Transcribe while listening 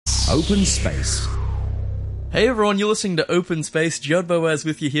Open Space. Hey everyone, you're listening to Open Space. Judd Boaz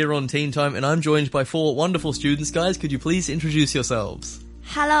with you here on Teen Time, and I'm joined by four wonderful students. Guys, could you please introduce yourselves?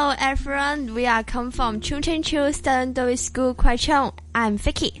 Hello everyone, we are come from Chung Cheng Chu Secondary School, Kwai Chung. I'm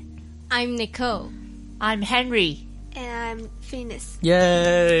Vicky. I'm Nicole. I'm Henry. And I'm Venus.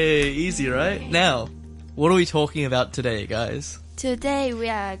 Yay! Easy, right? Now, what are we talking about today, guys? Today we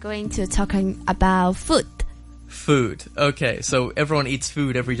are going to talking about food. Food. Okay, so everyone eats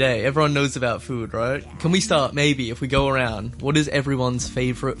food every day. Everyone knows about food, right? Can we start, maybe, if we go around? What is everyone's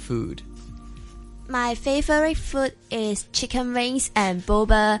favorite food? My favorite food is chicken wings and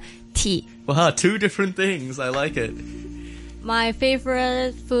boba tea. Wow, two different things. I like it. My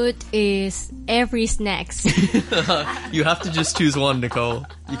favorite food is every snacks. You have to just choose one, Nicole.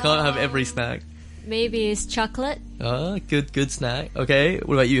 You can't have every snack. Maybe it's chocolate. Good snack. Okay,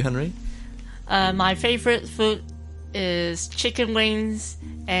 what about you, Henry? My favorite food is chicken wings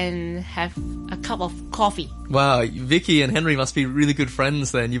and have a cup of coffee. Wow, Vicky and Henry must be really good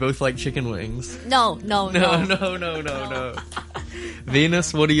friends then. You both like chicken wings. No. No.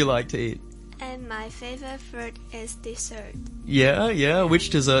 Venus, what do you like to eat? And my favorite food is dessert. Yeah. Which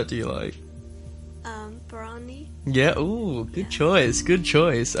dessert do you like? Brownie. Yeah, ooh, good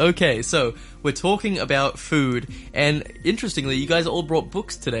choice. Okay, so we're talking about food, and interestingly, you guys all brought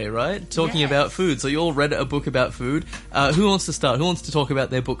books today, right? Talking about food, so you all read a book about food. Who wants to start? Who wants to talk about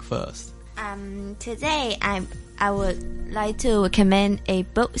their book first? Today I would like to recommend a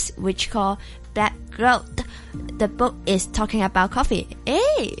book which called Black Growth. The book is talking about coffee.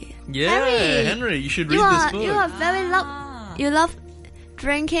 Hey! Yeah, Henry, you should read this book. You are very you love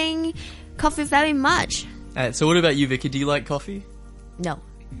drinking coffee very much. So what about you, Vicky? Do you like coffee? No.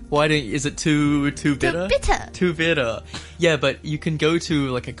 Why don't? Is it too bitter? Too bitter. Yeah, but you can go to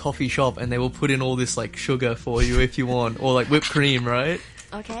like a coffee shop and they will put in all this like sugar for you if you want, or like whipped cream, right?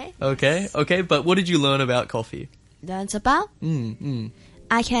 Okay. Okay. But what did you learn about coffee? Learned about?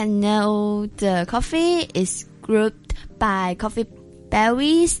 I can know the coffee is grouped by coffee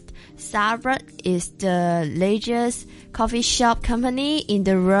berries. Starbucks is the largest coffee shop company in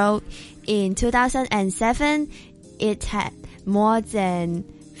the world. In 2007, it had more than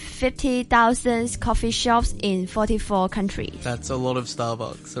 50,000 coffee shops in 44 countries. That's a lot of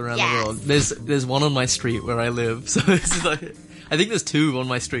Starbucks around the world. There's one on my street where I live, so it's like, I think there's two on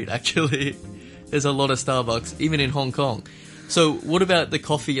my street actually. There's a lot of Starbucks, even in Hong Kong. So what about the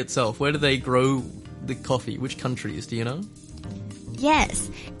coffee itself? Where do they grow the coffee? Which countries, do you know? Yes,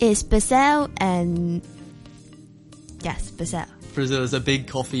 it's Brazil and... Yes, Brazil. Brazil is a big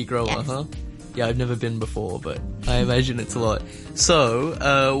coffee grower, yes. Huh? Yeah, I've never been before, but I imagine it's a lot.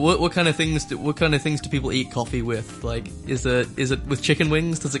 So, what kind of things do people eat coffee with? Like, is it with chicken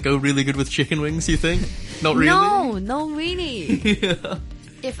wings? Does it go really good with chicken wings, you think? Not really? No, not really. Yeah.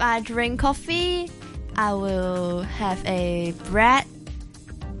 If I drink coffee, I will have a bread.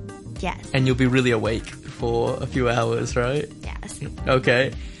 Yes. And you'll be really awake for a few hours, right? Yes.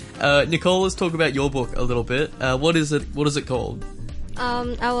 Okay. Nicole, let's talk about your book a little bit. What is it called?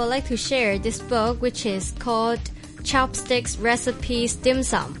 I would like to share this book, which is called Chopsticks Recipes Dim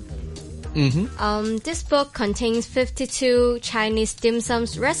Sum. This book contains 52 Chinese dim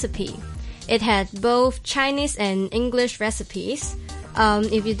sums recipe. It had both Chinese and English recipes.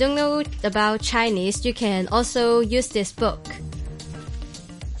 If you don't know about Chinese, you can also use this book.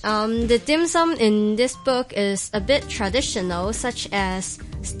 The dim sum in this book is a bit traditional, such as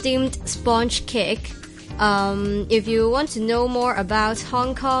steamed sponge cake. If you want to know more about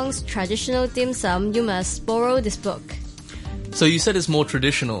Hong Kong's traditional dim sum, you must borrow this book. So you said it's more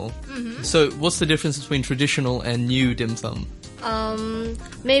traditional. So what's the difference between traditional and new dim sum?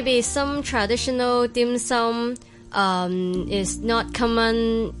 Maybe some traditional dim sum is not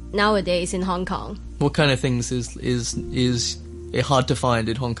common nowadays in Hong Kong. What kind of things is hard to find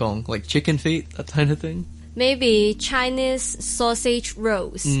in Hong Kong? Like chicken feet, that kind of thing? Maybe Chinese sausage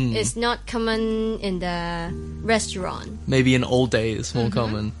rolls is not common in the restaurant. Maybe in old days, more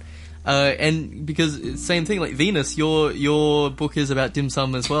common. And because same thing, like Venus, your book is about dim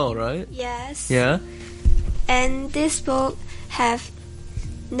sum as well, right? Yes. Yeah. And this book have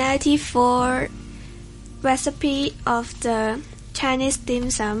 94 recipe of the Chinese dim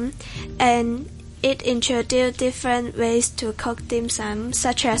sum, and it introduced different ways to cook dim sum,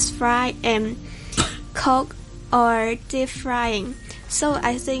 such as fry and cook or deep frying. So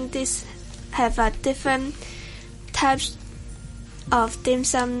I think this have a different types of dim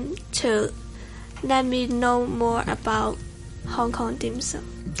sum to let me know more about Hong Kong dim sum.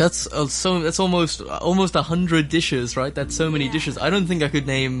 That's that's almost 100 dishes, right? That's so many dishes. I don't think I could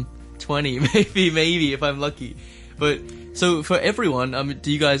name 20, maybe if I'm lucky. But So for everyone,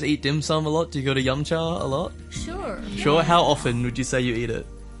 do you guys eat dim sum a lot? Do you go to Yum Cha a lot? Sure. Sure. How often would you say you eat it?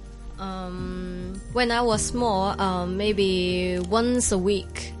 When I was small, maybe once a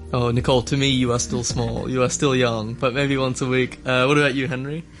week. Oh, Nicole, to me, you are still small. You are still young, but maybe once a week. What about you,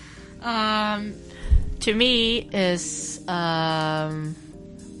 Henry? To me, is when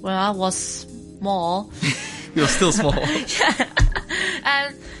I was small. You're still small.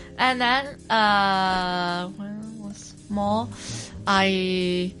 and then when I was small,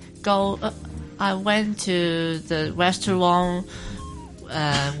 I went to the restaurant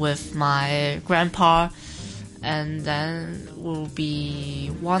with my grandpa, and then will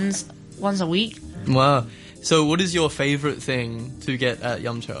be once a week. Wow. So what is your favorite thing to get at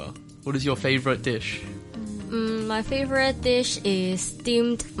Yum Cha? What is your favorite dish? My favorite dish is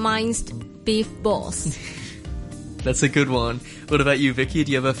steamed minced beef balls. That's a good one. What about you, Vicky?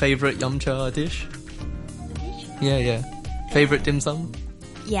 Do you have a favorite Yum Cha dish? Yeah. Favorite dim sum?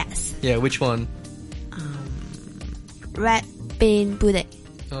 Yes. Yeah, which one? Red bean pudding.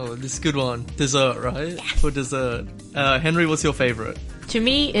 Oh, this is a good one. Dessert, right? Yes. For dessert. Henry, what's your favorite? To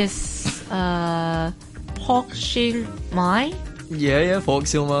me, is pork shin mai. Yeah, pork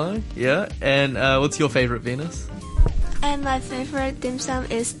siu mai. Yeah. And what's your favorite, Venus? And my favorite dim sum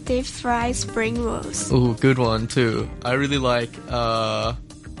is deep fried spring rolls. Oh, good one too. I really like,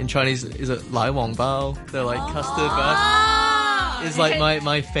 in Chinese, is it lai wang bao? They're like custard bath. It's like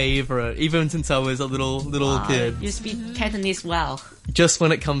my favorite, even since I was a little kid. You speak Cantonese well. Just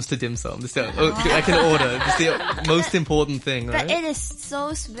when it comes to dim sum. I can order. It's the most important thing, right? But it is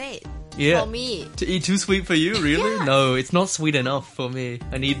so sweet for me. To eat too sweet for you, really? Yeah. No, it's not sweet enough for me.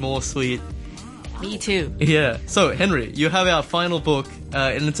 I need more sweet. Me too. Yeah. So, Henry, you have our final book,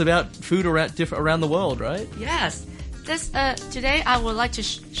 and it's about food around the world, right? Yes. Today I would like to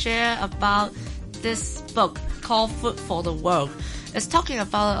share about this book called Food for the World. It's talking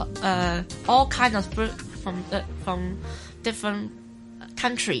about all kinds of food from different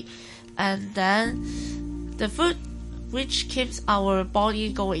country, and then the food which keeps our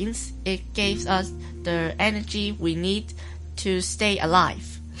body going. It gives us the energy we need to stay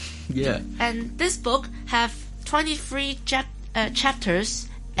alive. Yeah. And this book have 23 chapters,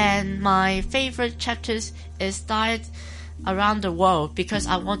 and my favorite chapters is diet around the world, because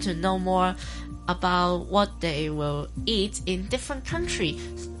I want to know more about what they will eat in different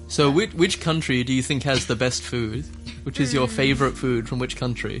countries. So which country do you think has the best food? Which is your favorite food from which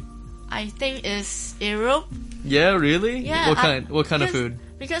country? I think it's Europe. Yeah, really? Yeah. What kind of food?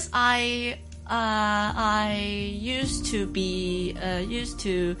 Because I used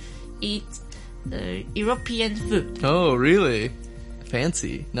to eat European food. Oh, really?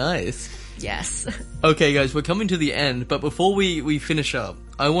 Fancy. Nice. Yes. Okay, guys, we're coming to the end, but before we finish up,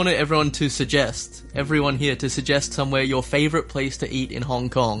 I want everyone here to suggest somewhere your favorite place to eat in Hong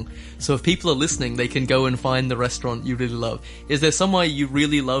Kong. So if people are listening, they can go and find the restaurant you really love. Is there somewhere you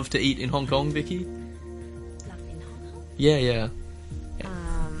really love to eat in Hong Kong, Vicky? Yeah.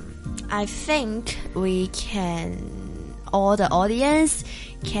 I think all the audience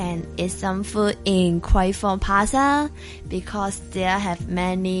can eat some food in Kwai Fong Plaza, because there have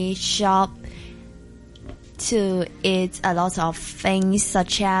many shops to eat a lot of things,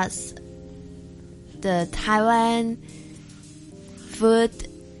 such as the Taiwan food,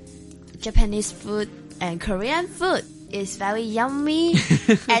 Japanese food, and Korean food. It's very yummy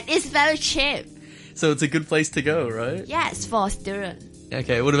and it's very cheap. So it's a good place to go, right? Yes, for students.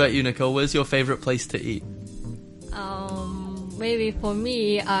 Okay, what about you, Nicole? Where's your favorite place to eat? Maybe for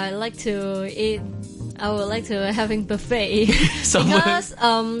me, I would like to having buffet. Because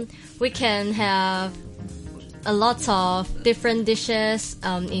we can have a lot of different dishes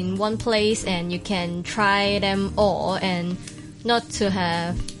in one place, and you can try them all, and not to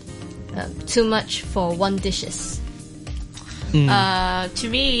have too much for one dishes. To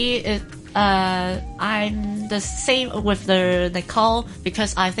me, I'm the same with the Nicole,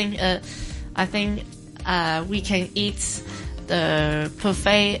 because I think we can eat the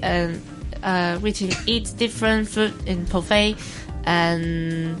buffet, and we can eat different food in buffet,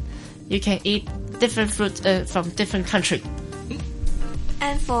 and you can eat different food from different country.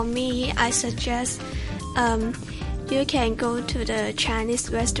 And for me, I suggest you can go to the Chinese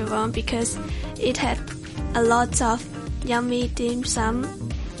restaurant, because it has a lot of yummy dim sum,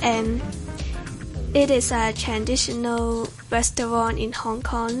 and it is a traditional restaurant in Hong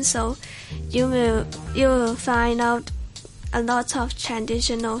Kong, so you will find out a lot of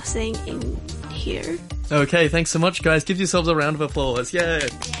traditional things in here. Okay, thanks so much, guys. Give yourselves a round of applause. Yay!